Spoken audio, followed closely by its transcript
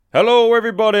Hello,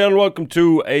 everybody, and welcome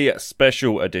to a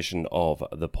special edition of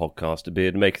the podcast, A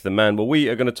Beard Maketh the Man, where we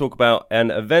are going to talk about an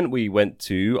event we went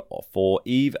to for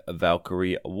Eve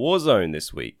Valkyrie Warzone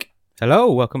this week.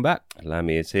 Hello, welcome back.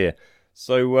 Lammy is here.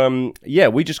 So,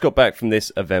 we just got back from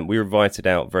this event. We were invited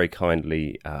out very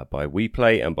kindly by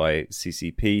WePlay and by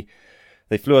CCP.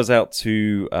 They flew us out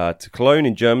to Cologne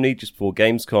in Germany just before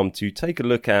Gamescom to take a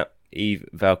look at Eve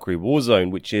Valkyrie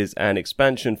Warzone, which is an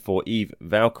expansion for Eve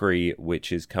Valkyrie,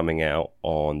 which is coming out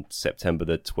on September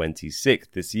the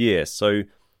 26th this year. So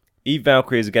Eve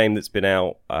Valkyrie is a game that's been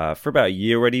out for about a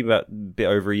year already, about a bit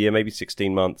over a year, maybe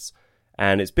 16 months.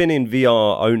 And it's been in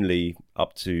VR only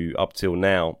up till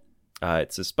now.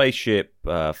 It's a spaceship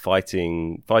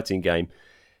fighting game.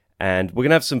 And we're going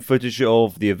to have some footage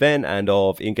of the event and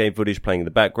of in-game footage playing in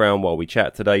the background while we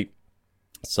chat today.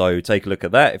 So take a look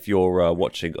at that if you're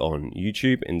watching on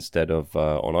YouTube instead of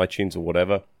on iTunes or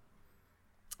whatever.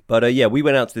 But we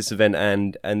went out to this event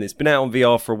and it's been out on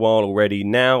VR for a while already.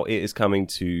 Now it is coming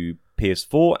to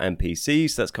PS4 and PC,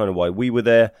 so that's kind of why we were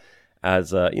there.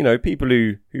 As people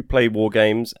who play war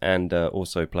games and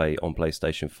also play on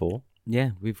PlayStation 4.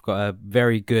 Yeah, we've got a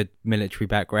very good military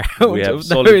background. We have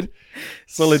solid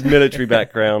military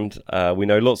background. We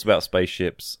know lots about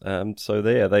spaceships.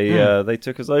 They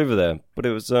took us over there. But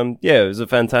it was a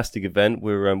fantastic event.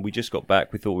 We just got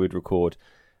back. We thought we'd record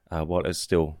while it was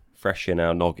still fresh in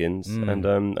our noggins and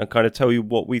kind of tell you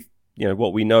what we know and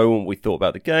what we thought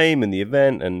about the game and the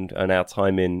event and our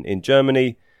time in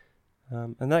Germany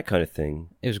and that kind of thing.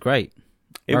 It was great.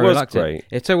 It was great.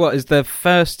 It's the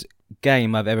first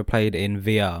game I've ever played in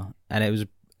VR, and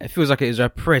it feels like it was a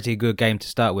pretty good game to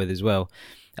start with as well.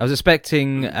 I was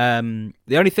expecting the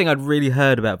only thing I'd really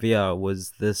heard about VR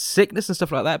was the sickness and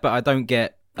stuff like that, but I don't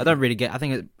really get. I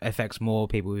think it affects more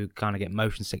people who kind of get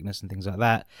motion sickness and things like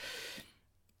that.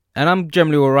 And I'm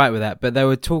generally all right with that, but they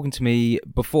were talking to me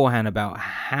beforehand about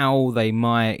how they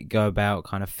might go about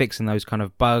kind of fixing those kind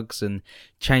of bugs and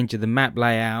changing the map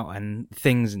layout and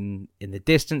things in the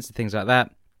distance and things like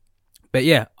that. But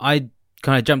yeah, I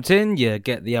kind of jumped in. You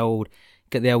get the old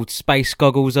space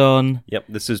goggles on. Yep,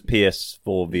 this is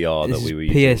PS4 VR that we were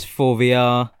using.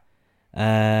 PS4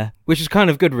 VR, which is kind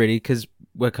of good really because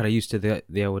we're kind of used to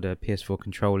the older PS4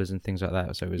 controllers and things like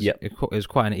that. So it was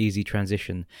quite an easy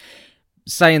transition.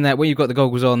 Saying that, when you've got the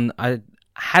goggles on, I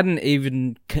hadn't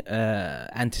even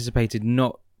anticipated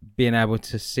not being able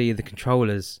to see the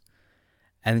controllers.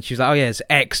 And she was like, "Oh yeah, it's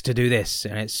X to do this,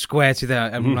 and it's square to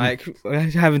that." I'm like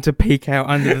having to peek out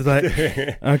under. Like,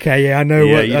 okay, yeah, I know.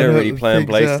 Yeah, you don't really play on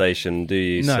PlayStation, do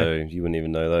you? No. So you wouldn't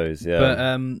even know those.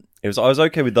 Yeah, but I was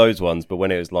okay with those ones, but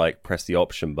when it was like press the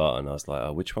option button, I was like,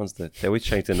 "Oh, which one's the?" They always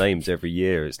change the names every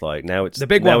year. It's like now it's the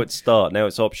big now one. It's start, now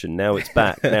it's option, now it's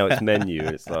back, now it's menu.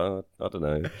 It's like I don't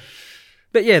know.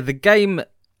 But yeah, the game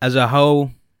as a whole,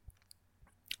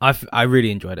 I really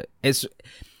enjoyed it. It's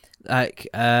like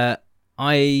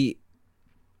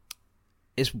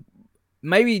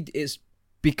it's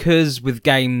because with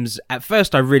games, at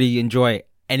first I really enjoy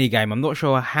any game. I'm not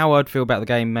sure how I'd feel about the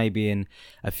game maybe in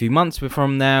a few months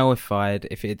from now if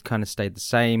it kind of stayed the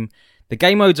same. The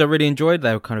game modes I really enjoyed.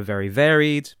 They were kind of very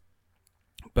varied,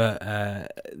 but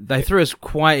they threw us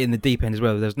quite in the deep end as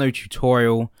well. There's no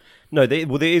tutorial. No, there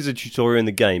is a tutorial in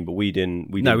the game, but we didn't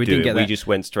do it. We just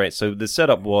went straight. So the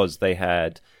setup was they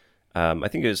had I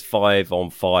think it was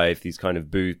 5-on-5, these kind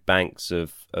of booth banks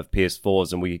of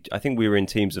PS4s, and I think we were in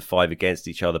teams of 5 against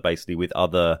each other, basically with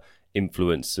other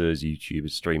influencers,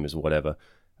 YouTubers, streamers, whatever,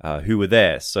 who were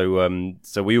there. So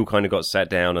we all kind of got sat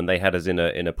down, and they had us in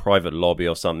a private lobby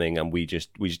or something, and we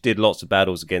just did lots of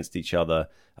battles against each other.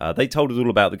 They told us all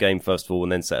about the game first of all,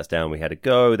 and then sat us down. We had a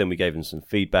go, then we gave them some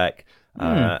feedback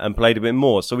and played a bit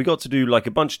more. So we got to do like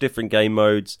a bunch of different game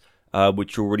modes.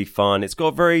 Which were really fun. It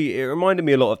reminded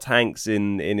me a lot of Tanks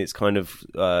in its kind of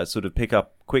sort of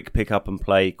quick pick up and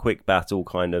play, quick battle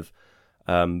kind of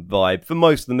vibe. For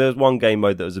most of them, there was one game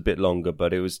mode that was a bit longer,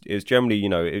 but it was generally,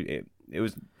 it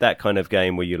was that kind of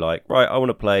game where you're like, right, I want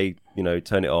to play,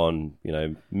 turn it on,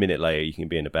 minute later you can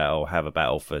be in a battle, have a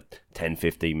battle for 10,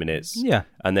 15 minutes. Yeah.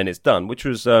 And then it's done, which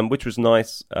was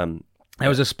nice. It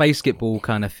was a space skitball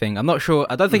kind of thing. I'm not sure.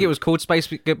 I don't think it was called space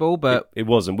skitball, but it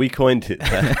wasn't. We coined it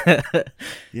that.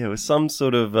 Yeah, it was some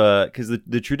sort of because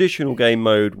the traditional game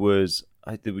mode was,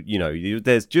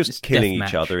 there's just killing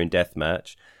each other in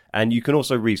deathmatch, and you can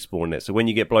also respawn it. So when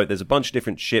you get blown, there's a bunch of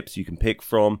different ships you can pick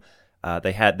from.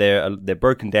 They're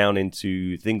broken down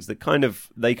into things that kind of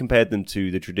they compared them to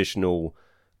the traditional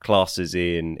classes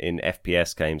in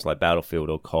FPS games like Battlefield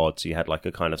or COD. So you had like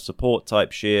a kind of support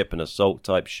type ship, an assault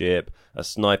type ship, a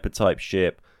sniper type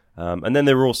ship, And then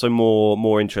there were also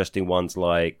more interesting ones,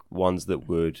 like ones that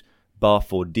would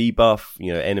buff or debuff,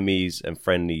 enemies and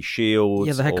friendly shields.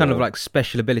 Yeah, they had kind of like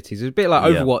special abilities. It's a bit like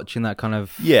Overwatch in that kind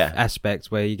of aspect,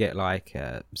 where you get like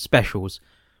specials,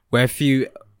 where if you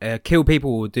kill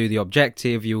people or do the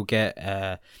objective, you'll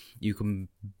get you can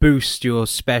boost your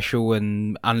special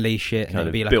and unleash it. Kind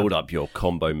of be like build up your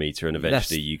combo meter, and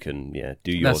eventually you can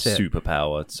do your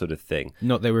superpower sort of thing.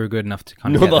 Not that we were good enough to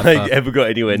kind of Not that I ever got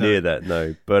anywhere near that,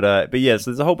 no. But yeah,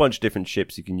 so there's a whole bunch of different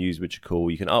ships you can use, which are cool.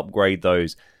 You can upgrade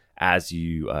those as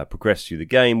you progress through the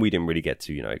game. We didn't really get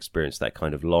to experience that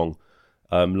kind of long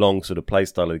sort of play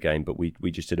style of the game, but we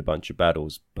just did a bunch of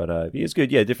battles. But it was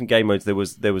good. Yeah, different game modes. There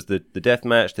was the death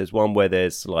match. There's one where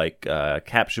there's like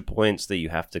capture points that you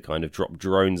have to kind of drop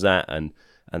drones at, and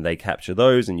they capture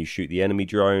those, and you shoot the enemy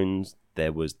drones.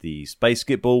 There was the space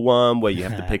skitball one where you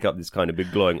have to pick up this kind of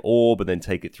big glowing orb and then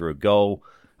take it through a goal,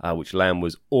 which Lamb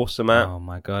was awesome at. Oh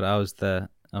my god, I was the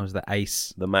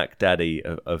ace, the Mac Daddy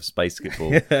of space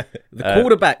skitball. The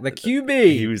quarterback, the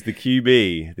QB. He was the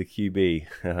QB.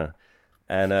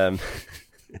 And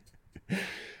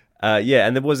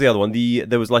and there was the other one.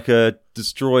 There was like a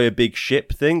destroy a big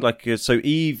ship thing. So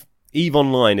Eve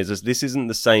Online this isn't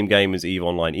the same game as Eve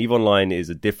Online. Eve Online is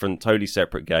a different, totally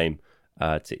separate game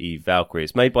to Eve Valkyrie.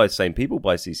 It's made by the same people,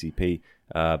 by CCP,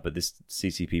 but this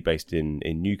CCP based in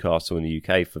Newcastle in the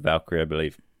UK for Valkyrie, I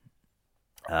believe.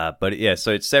 But yeah,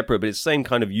 so it's separate, but it's the same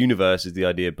kind of universe is the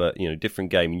idea, but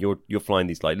different game. And you're flying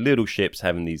these like little ships,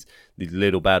 having these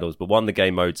little battles. But one of the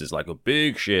game modes is like a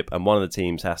big ship, and one of the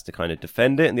teams has to kind of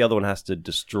defend it, and the other one has to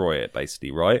destroy it, basically,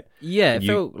 right? Yeah, it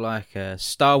felt like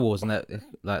Star Wars and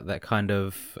that kind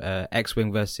of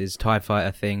X-wing versus TIE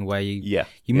fighter thing, where you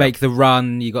make the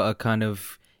run, you got to kind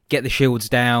of get the shields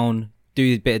down,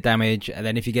 do a bit of damage, and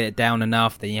then if you get it down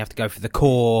enough, then you have to go for the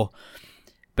core.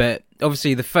 But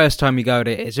obviously, the first time you go at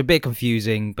it, it's a bit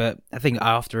confusing. But I think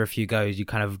after a few goes, you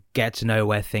kind of get to know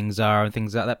where things are and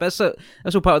things like that. But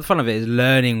that's all part of the fun of it, is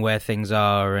learning where things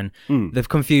are. And the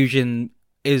confusion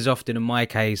is often, in my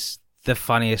case, the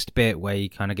funniest bit, where you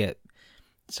kind of get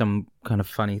some kind of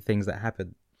funny things that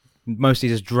happen. Mostly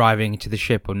just driving to the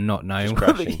ship or not knowing. Just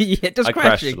crashing. I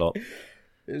crashed a lot.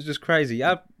 It was just crazy.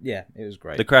 Yeah, it was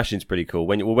great. The crashing's pretty cool.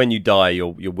 When you die,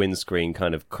 your windscreen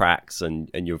kind of cracks, and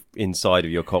your inside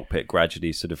of your cockpit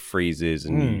gradually sort of freezes,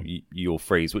 and you'll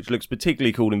freeze, which looks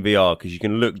particularly cool in VR, because you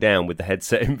can look down with the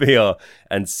headset in VR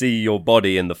and see your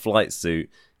body in the flight suit,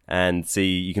 and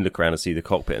you can look around and see the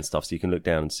cockpit and stuff. So you can look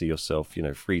down and see yourself,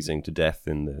 freezing to death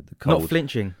in the cold, not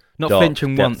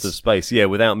flinching once of space. Yeah,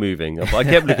 without moving. I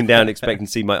kept looking down, expecting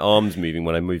to see my arms moving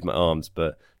when I moved my arms,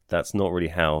 but that's not really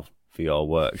how VR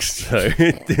works. So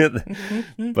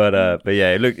but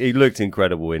yeah, it looked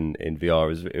incredible in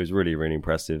VR. It was really, really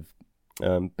impressive.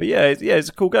 But it's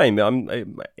a cool game.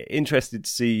 I'm interested to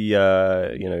see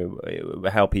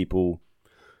how people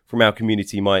from our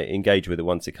community might engage with it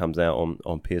once it comes out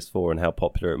on PS4, and how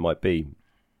popular it might be.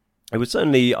 It was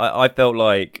certainly, I felt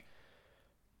like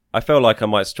I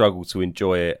might struggle to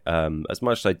enjoy it as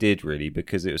much as I did, really,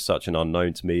 because it was such an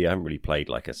unknown to me. I haven't really played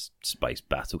like a space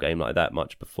battle game like that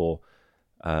much before.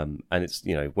 And it's,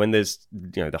 when there's,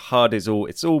 the HUD it's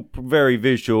all very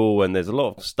visual, and there's a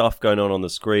lot of stuff going on the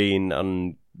screen,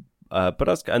 and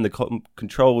the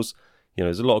controls,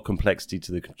 there's a lot of complexity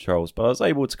to the controls, but I was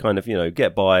able to kind of,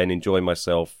 get by and enjoy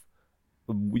myself,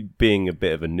 being a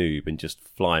bit of a noob and just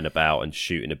flying about and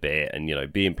shooting a bit,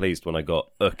 and being pleased when I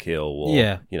got a kill,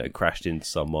 or crashed into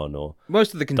someone, or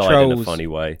most of the controls died in a funny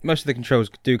way. Most of the controls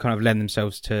do kind of lend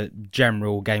themselves to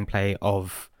general gameplay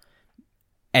of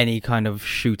any kind of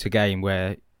shooter game,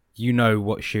 where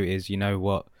what shoot is,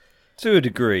 what to a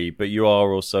degree, but you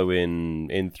are also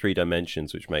in 3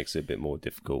 dimensions, which makes it a bit more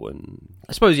difficult. And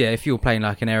I suppose if you're playing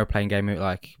like an aeroplane game, it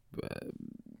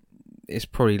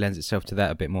probably lends itself to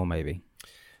that a bit more, maybe.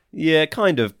 Yeah,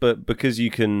 kind of, but because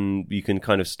you can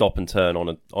kind of stop and turn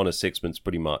on a sixpence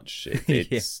pretty much,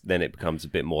 then it becomes a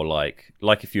bit more like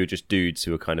if you were just dudes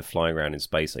who are kind of flying around in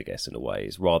space, I guess, in a way,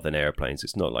 rather than airplanes.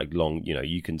 It's not like long,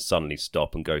 you can suddenly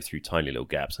stop and go through tiny little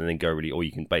gaps and then go really, or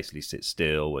you can basically sit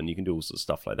still, and you can do all sorts of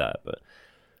stuff like that. But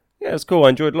yeah, it's cool. I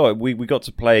enjoyed it a lot. We got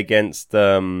to play against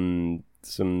some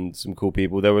cool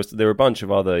people. There were a bunch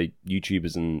of other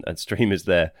YouTubers and streamers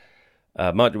there.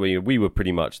 We were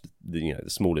pretty much the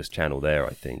smallest channel there, I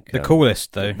think. The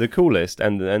coolest, though. The coolest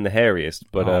and the hairiest,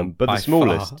 but the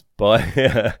smallest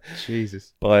by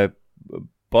Jesus by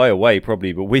a way,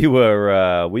 probably. But we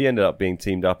ended up being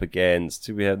teamed up against.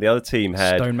 The other team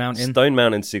had Stone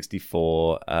Mountain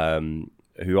 64.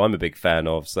 who I'm a big fan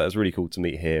of. So that was really cool to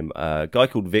meet him. A guy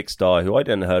called Vic Star, who I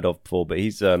hadn't heard of before, but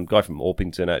he's a guy from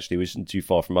Orpington, actually, which isn't too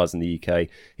far from us in the UK.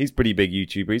 He's a pretty big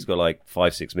YouTuber. He's got like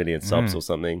 5-6 million subs or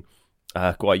something.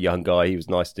 Quite a young guy. He was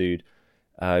a nice dude.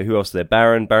 Who else there?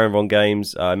 Baron Von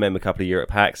Games. I met him a couple of years at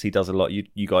PAX. He does a lot.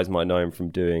 You guys might know him from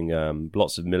doing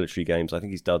lots of military games. I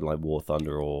think he's done like War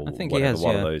Thunder or I think whatever, he has,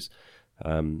 one of those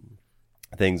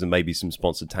things, and maybe some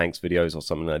sponsored tanks videos or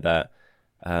something like that.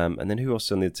 And then who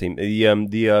else on the team? The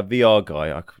VR guy.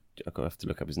 I have to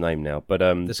look up his name now. But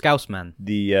the Scouse man.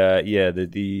 The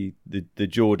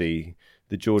Geordie.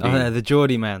 The Geordie. Oh, the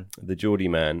Geordie man. The Geordie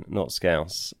man, not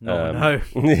Scouse. No.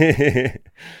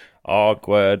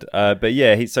 Awkward. But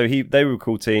yeah, they were a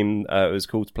cool team. It was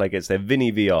cool to play against them.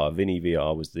 Vinny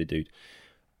VR was the dude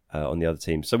on the other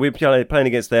team. So we were playing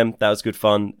against them. That was good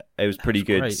fun. It was pretty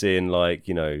good great. seeing like,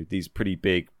 these pretty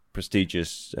big,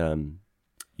 prestigious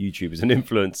YouTubers and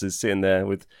influencers sitting there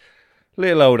with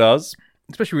little old us.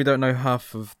 Especially we don't know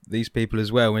half of these people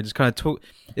as well. We just kind of talk.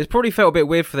 It's probably felt a bit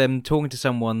weird for them talking to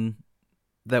someone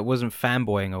that wasn't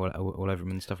fanboying all over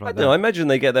them and stuff like that. I imagine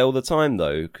they get that all the time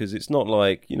though, because it's not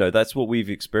like, that's what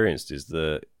we've experienced is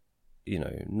that,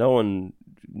 no one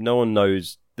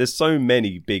knows. There's so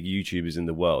many big YouTubers in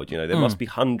the world. There must be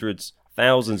hundreds,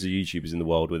 thousands of YouTubers in the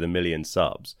world with 1 million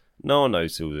subs. No one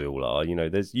knows who they all are.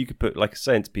 You could put, like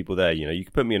saying to people there, you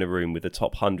could put me in a room with the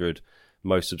top 100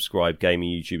 most subscribed gaming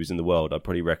YouTubers in the world. I'd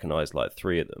probably recognize like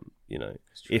 3 of them,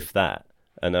 if that.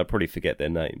 And I'll probably forget their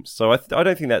names. So I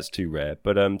don't think that's too rare.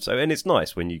 But and it's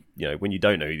nice when you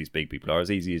don't know who these big people are.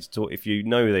 It's easier to talk if you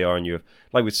know who they are. And you're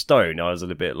like with Stone, I was a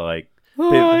little bit like,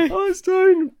 hi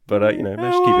Stone, but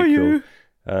managed to keep it cool.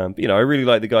 But, I really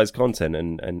like the guy's content,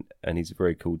 and he's a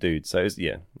very cool dude. So it's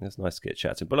nice to get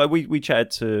chatting. But like we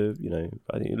chatted to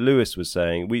I think Lewis was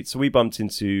saying we bumped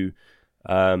into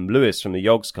Lewis from the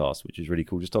Yogscast, which is really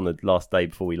cool. Just on the last day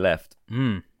before we left,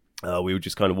 we were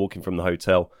just kind of walking from the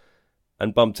hotel.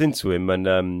 And bumped into him, and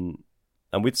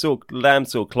we'd Lamb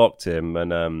clocked him,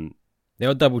 and they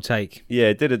were double take.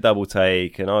 Yeah, did a double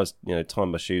take, and I was tying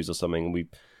my shoes or something, and we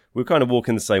were kind of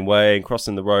walking the same way and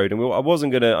crossing the road, and I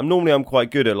wasn't gonna. I'm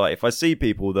quite good at like if I see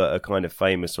people that are kind of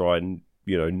famous or I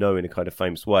know in a kind of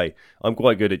famous way, I'm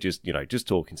quite good at just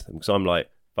talking to them because I'm like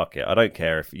fuck it, I don't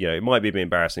care if it might be a bit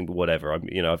embarrassing, but whatever.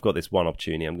 I've got this one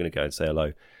opportunity, I'm gonna go and say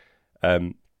hello.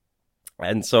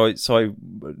 And so I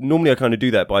normally I kind of do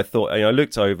that, but I thought I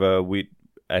looked over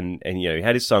and he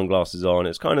had his sunglasses on.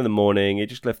 It's kind of the morning. He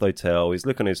just left the hotel. He's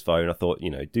looking at his phone. I thought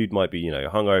dude might be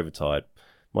hungover, tired,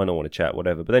 might not want to chat,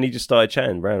 whatever. But then he just started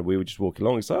chatting around. We were just walking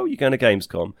along. He's like, "Oh, you're going to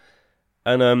Gamescom?"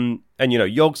 And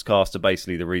Yogscast are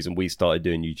basically the reason we started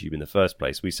doing YouTube in the first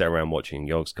place. We sat around watching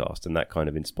Yogscast, and that kind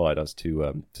of inspired us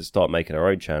to start making our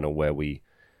own channel where we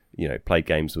played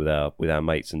games with our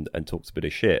mates and talked a bit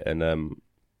of shit and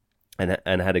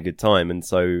had a good time. And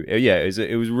so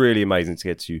it was really amazing to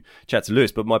get to chat to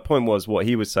Lewis. But my point was, what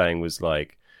he was saying was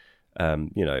like I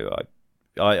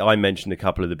mentioned a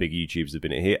couple of the big YouTubers that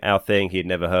have been at our thing. He had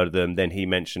never heard of them. Then he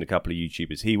mentioned a couple of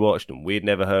YouTubers he watched and we'd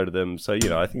never heard of them. So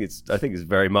I think it's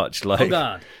very much like, oh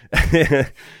God.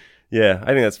 Yeah, I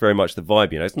think that's very much the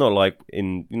vibe. It's not like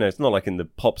in the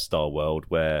pop star world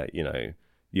where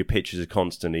your pictures are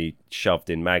constantly shoved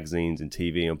in magazines and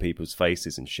TV on people's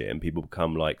faces and shit, and people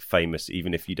become like famous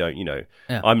even if you don't,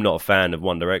 Yeah. I'm not a fan of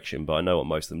One Direction, but I know what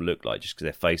most of them look like just because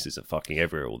their faces are fucking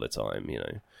everywhere all the time,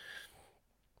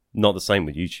 Not the same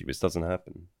with YouTubers, doesn't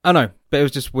happen. I know, but it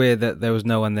was just weird that there was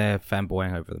no one there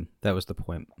fanboying over them. That was the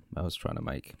point I was trying to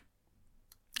make.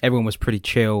 Everyone was pretty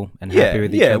chill and happy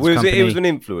with each other's company. It was an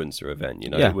influencer event,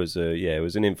 Yeah. It was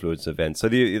an influencer event. So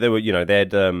they were,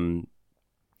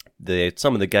 they had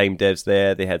some of the game devs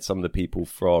there. They had some of the people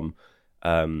from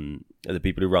the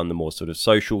people who run the more sort of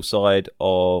social side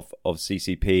of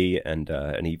CCP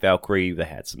and Eve Valkyrie. They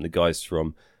had some of the guys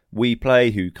from We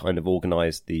Play who kind of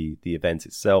organised the event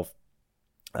itself,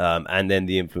 and then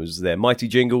the influencers there. Mighty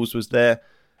Jingles was there,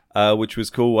 which was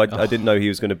cool. I didn't know he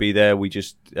was going to be there. We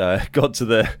just got to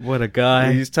the... What a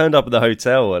guy. He just turned up at the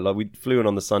hotel. Like we flew in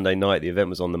on the Sunday night. The event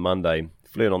was on the Monday.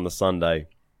 Flew in on the Sunday.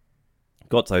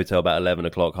 Got to the hotel about 11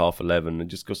 o'clock, half 11, and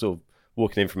just got sort of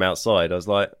walking in from outside. I was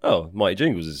like, oh, Mighty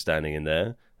Jingles is standing in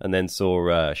there. And then saw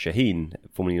Shaheen,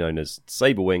 formerly known as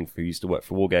Saberwing, who used to work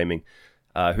for Wargaming,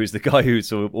 who's the guy who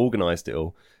sort of organised it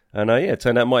all. And it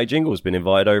turned out Mighty Jingles has been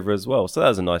invited over as well. So that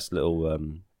was a nice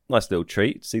little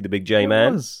treat. See the big J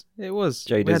man. It was.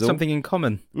 J we had something in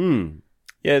common.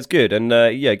 Yeah, it's good. And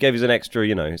it gave us an extra,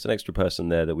 it's an extra person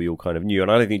there that we all kind of knew.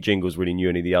 And I don't think Jingles really knew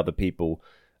any of the other people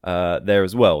there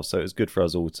as well, so it was good for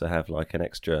us all to have like an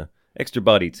extra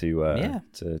buddy to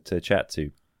chat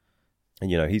to.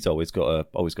 And he's always got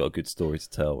a good story to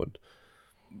tell. And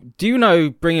do you know,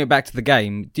 bringing it back to the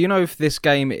game, do you know if this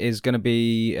game is going to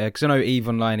be, because I know EVE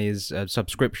Online is a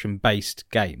subscription-based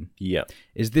game. Yeah.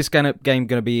 Is this game going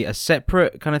to be a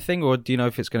separate kind of thing, or do you know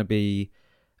if it's going to be...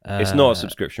 it's not a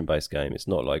subscription-based game. It's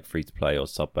not like free-to-play or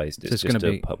sub-based. It's just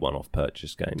a one-off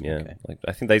purchase game, yeah. Okay. Like,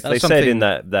 I think they said in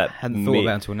that I hadn't thought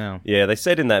about until now. Yeah, they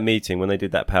said in that meeting, when they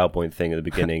did that PowerPoint thing at the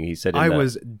beginning, he said... I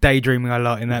was daydreaming a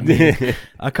lot in that meeting.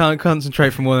 I can't concentrate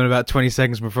for more than about 20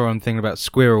 seconds before I'm thinking about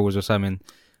squirrels or something.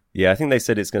 Yeah, I think they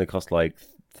said it's going to cost like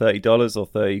 $30 or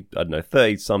 30, I don't know,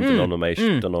 30 some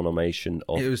denomination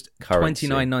of. It was currency.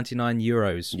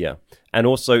 €29.99. Yeah, and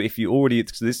also if you already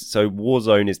so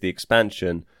Warzone is the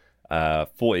expansion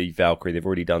for Eve Valkyrie. They've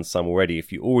already done some already.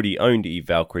 If you already owned Eve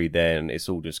Valkyrie, then it's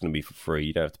all just going to be for free.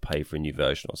 You don't have to pay for a new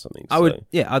version or something.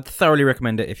 I'd thoroughly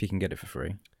recommend it if you can get it for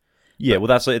free. Yeah, well,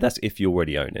 that's if you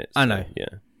already own it. So, I know.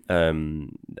 Yeah,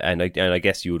 and I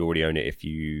guess you would already own it if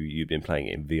you've been playing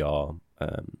it in VR.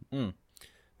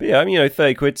 But yeah, I mean,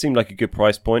 £30 seemed like a good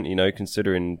price point,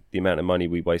 considering the amount of money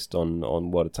we waste on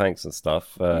World of Tanks and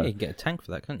stuff. You can get a tank for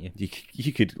that, can't you?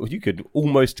 You could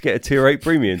almost get a tier 8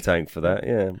 premium tank for that,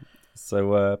 yeah.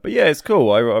 So, but yeah, it's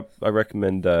cool. I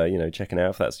recommend checking it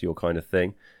out if that's your kind of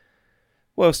thing.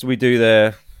 What else did we do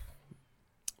there?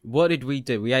 What did we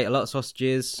do? We ate a lot of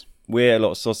sausages. We ate a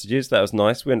lot of sausages. That was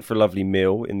nice. We went for a lovely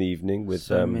meal in the evening with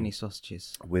so many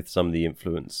sausages, with some of the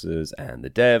influencers and the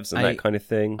devs and that kind of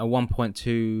thing. A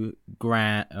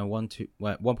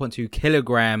 1.2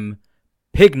 kilogram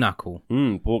pig knuckle.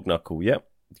 Pork knuckle. Yep,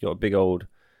 got a big old.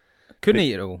 Couldn't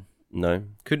eat it all. No,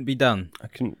 couldn't be done. I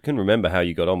couldn't remember how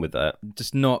you got on with that.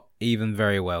 Just not even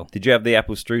very well. Did you have the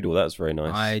apple strudel? That was very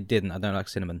nice. I didn't. I don't like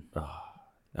cinnamon.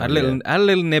 I had a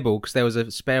little nibble because there was a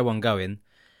spare one going.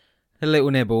 A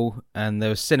little nibble, and there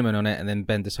was cinnamon on it, and then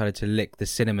Ben decided to lick the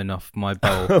cinnamon off my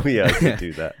bowl. Oh yeah, I did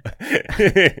do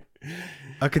that.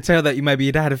 I could tell that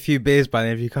you'd had a few beers by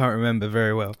then if you can't remember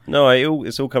very well. No,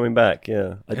 it's all coming back,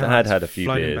 yeah. I had a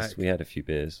few beers. Back. We had a few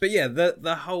beers. But yeah,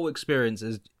 the whole experience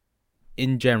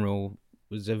in general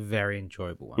was a very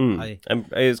enjoyable one. And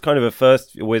it's kind of a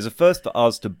first for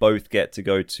us to both get to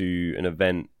go to an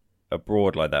event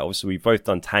abroad like that. Obviously, we've both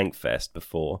done Tank Fest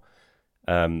before.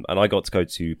 And I got to go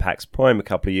to PAX Prime a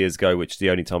couple of years ago, which is the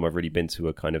only time I've really been to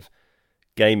a kind of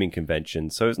gaming convention.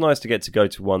 So it's nice to get to go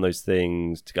to one of those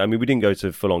things. I mean, we didn't go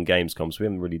to full-on Gamescom, so we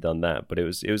haven't really done that. But it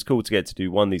was cool to get to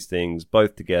do one of these things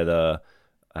both together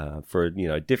for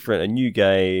a new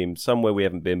game somewhere we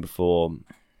haven't been before.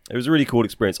 It was a really cool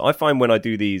experience. I find when I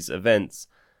do these events,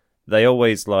 they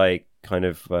always kind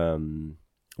of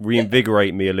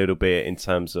reinvigorate me a little bit in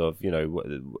terms of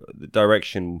the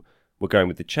direction we're going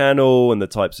with the channel and the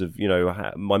types of,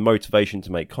 my motivation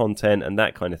to make content and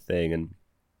that kind of thing. And,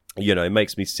 it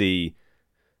makes me see,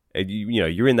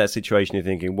 you're in that situation, you're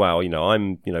thinking, wow,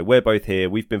 we're both here.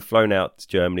 We've been flown out to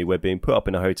Germany. We're being put up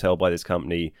in a hotel by this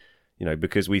company,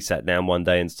 because we sat down one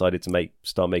day and decided to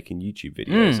start making YouTube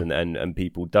videos and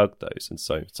people dug those. And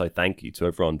so thank you to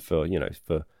everyone for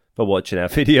watching our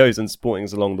videos and supporting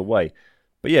us along the way.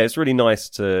 But yeah, it's really nice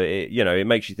it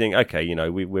makes you think, okay,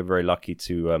 we're very lucky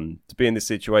to be in this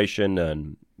situation,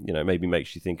 and, maybe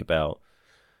makes you think about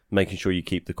making sure you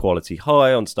keep the quality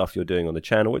high on stuff you're doing on the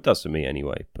channel. It does for me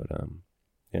anyway, but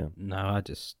yeah. No, I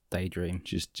just daydream.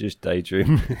 Just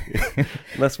daydream.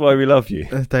 That's why we love you.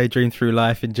 Daydream through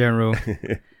life in general.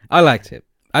 I liked it.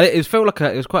 It felt like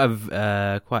it was quite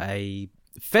a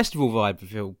festival vibe, I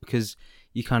feel, because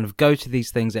you kind of go to these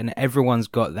things and everyone's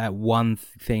got that one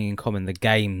thing in common, the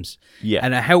games. Yeah.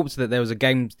 And it helped that there was the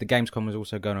Gamescom was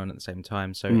also going on at the same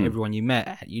time. So everyone you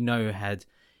met, you knew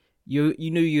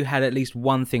you had at least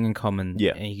one thing in common.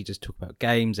 Yeah. And you could just talk about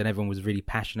games, and everyone was really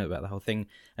passionate about the whole thing.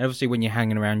 And obviously when you're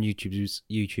hanging around YouTubers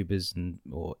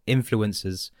or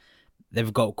influencers,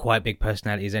 they've got quite big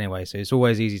personalities anyway. So it's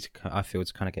always easy to kind of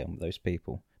get on with those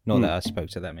people. Not that I spoke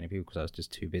to that many people because I was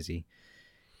just too busy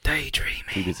daydreaming.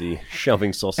 Too busy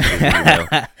shoving sausages in your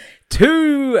mouth.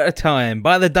 2 at a time,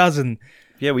 by the dozen.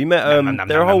 Yeah, we met.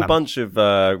 There are a whole bunch of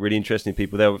really interesting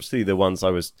people. They're obviously the ones I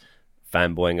was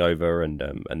fanboying over, and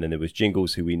then there was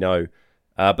Jingles, who we know.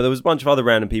 But there was a bunch of other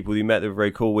random people we met that were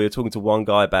very cool. We were talking to one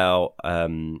guy about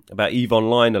EVE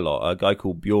Online a lot. A guy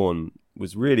called Bjorn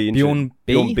was really interesting.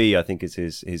 Bjorn B, I think is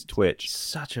his Twitch.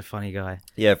 Such a funny guy.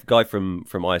 Yeah, guy from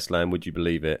Iceland. Would you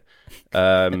believe it?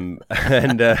 He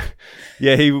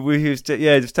was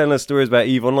just telling us stories about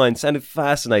EVE Online. Sounded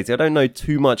fascinating. I don't know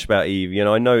too much about EVE.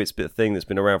 I know it's a thing that's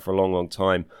been around for a long, long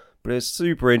time. But it's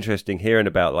super interesting hearing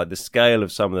about the scale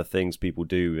of some of the things people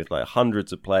do with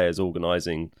hundreds of players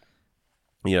organising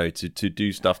to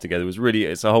do stuff together.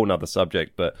 It's a whole nother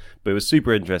subject, but it was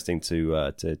super interesting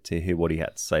to hear what he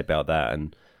had to say about that,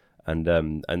 and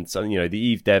so the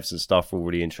Eve devs and stuff were all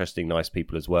really interesting, nice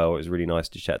people as well. It was really nice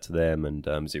to chat to them, and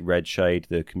is it Red Shade,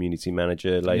 the community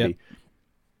manager lady?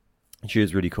 Yep. She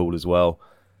was really cool as well.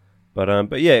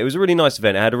 But yeah, it was a really nice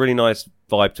event. It had a really nice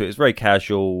vibe to it. It was very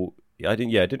casual. I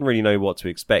didn't really know what to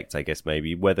expect. I guess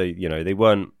maybe whether they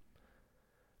weren't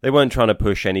trying to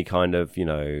push any kind of,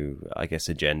 I guess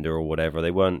agenda or whatever.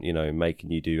 They weren't, making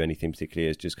you do anything particularly.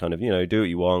 It's just kind of, do what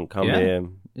you want, come here.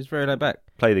 It's very laid back.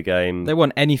 Play the game. They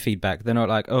want any feedback. They're not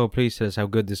like, oh, please tell us how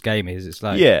good this game is. It's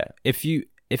like,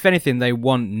 if anything, they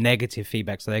want negative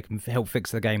feedback so they can help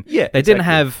fix the game. Yeah, they didn't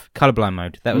have colorblind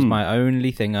mode. That was my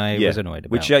only thing I was annoyed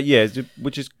about.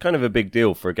 Which is kind of a big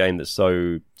deal for a game that's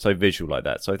so visual like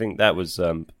that. So I think that was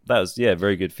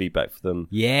very good feedback for them.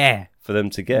 Yeah, for them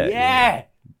to get. Yeah.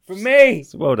 From me.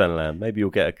 So well done, Lamb. Maybe you'll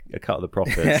get a cut of the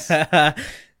profits.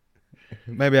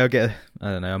 Maybe I'll get,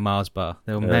 a Mars bar.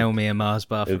 They'll mail me a Mars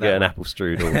bar for that. You'll get an apple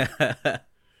strudel.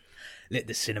 Let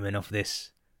the cinnamon off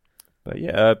this. But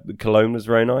yeah, Cologne was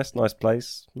very nice. Nice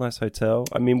place. Nice hotel.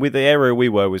 I mean, with the area we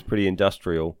were was pretty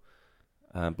industrial.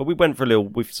 But we went for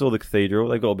we saw the cathedral.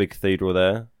 They've got a big cathedral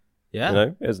there.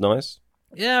 Yeah. It was nice.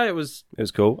 Yeah, it was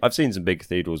cool. I've seen some big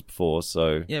cathedrals before,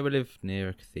 so... Yeah, we live near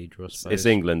a cathedral, I suppose. It's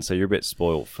England, so you're a bit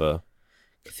spoilt for...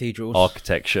 Cathedrals.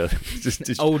 Architecture.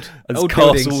 just old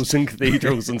castles buildings. And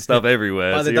cathedrals and stuff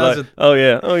everywhere. By so the you're dozen. like,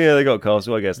 oh yeah, they got a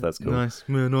castle. I guess that's cool. Nice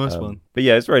one. But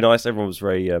yeah, it's very nice. Everyone was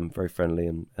very friendly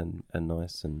and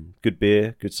nice, and good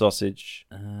beer, good sausage.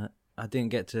 I didn't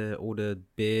get to order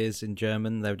beers in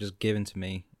German. They were just given to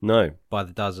me. No. By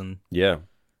the dozen. Yeah.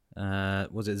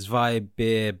 Was it Zwei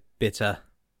Bier Bitter?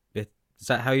 Is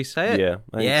that how you say it? Yeah.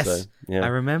 I think so. Yeah. I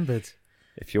remembered.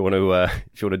 If you want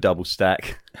to double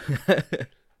stack.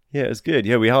 Yeah, it was good.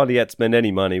 Yeah, we hardly had to spend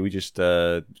any money. We just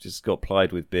got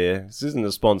plied with beer. This isn't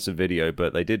a sponsored video,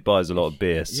 but they did buy us a lot of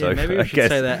beer. So maybe we should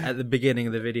say that at the beginning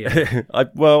of the video.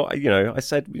 I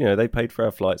said, they paid for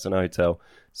our flights and our hotel.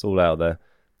 It's all out there.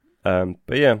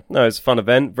 But yeah, no, it's a fun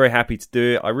event. Very happy to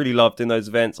do it. I really loved doing those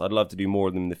events. I'd love to do more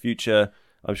of them in the future.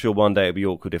 I'm sure one day it'll be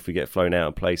awkward if we get flown out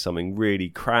and play something really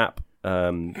crap.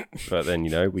 But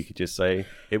then, we could just say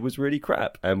it was really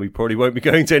crap, and we probably won't be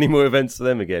going to any more events to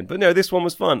them again. But no, this one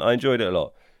was fun. I enjoyed it a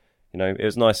lot. It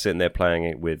was nice sitting there playing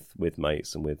it with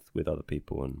mates and with other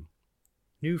people and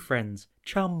new friends,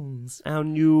 chums, our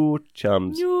new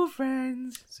chums, new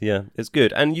friends. So yeah, it's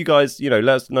good. And you guys, let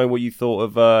us know what you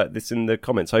thought of this in the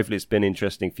comments. Hopefully, it's been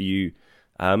interesting for you.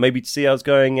 Maybe to see how it's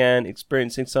going and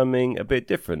experiencing something a bit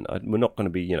different. We're not going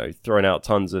to be, throwing out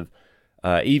tons of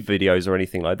Eve videos or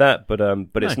anything like that, but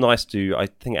it's nice to, I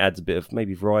think, it adds a bit of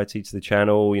maybe variety to the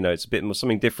channel. It's a bit more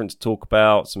something different to talk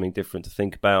about, something different to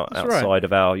think about outside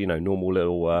of our normal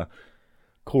little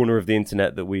corner of the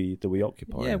internet that we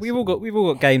occupy. Yeah, we've all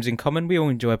got games in common. We all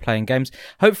enjoy playing games.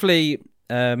 Hopefully,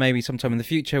 maybe sometime in the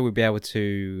future we'll be able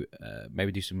to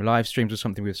maybe do some live streams or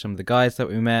something with some of the guys that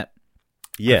we met.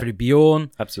 Yeah, hopefully Bjorn.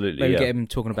 Absolutely. Maybe get him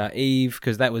talking about Eve,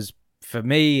 because that was. For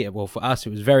me, for us, it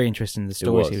was very interesting, the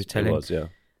stories he was telling. It was, yeah.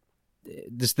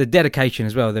 Just the dedication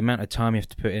as well, the amount of time you have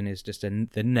to put in is just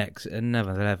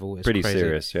another level. It's pretty crazy.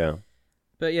 Serious, yeah.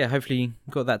 But yeah, hopefully you've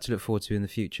got that to look forward to in the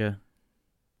future.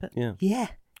 But yeah.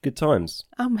 Good times.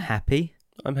 I'm happy.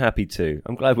 I'm happy too.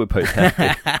 I'm glad we're both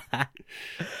happy.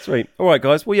 Sweet. All right,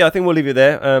 guys. Well, yeah, I think we'll leave it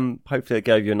there. Hopefully it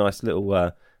gave you a nice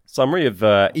little... summary of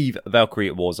Eve Valkyrie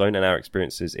at Warzone and our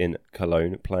experiences in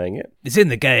Cologne playing it. It's in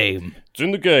the game. It's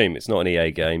in the game. It's not an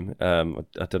EA game.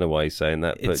 I don't know why he's saying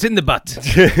that. It's in the butt.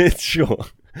 Sure.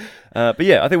 But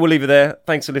yeah, I think we'll leave it there.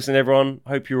 Thanks for listening, everyone.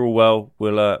 Hope you're all well.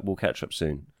 We'll catch up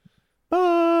soon.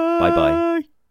 Bye. Bye-bye.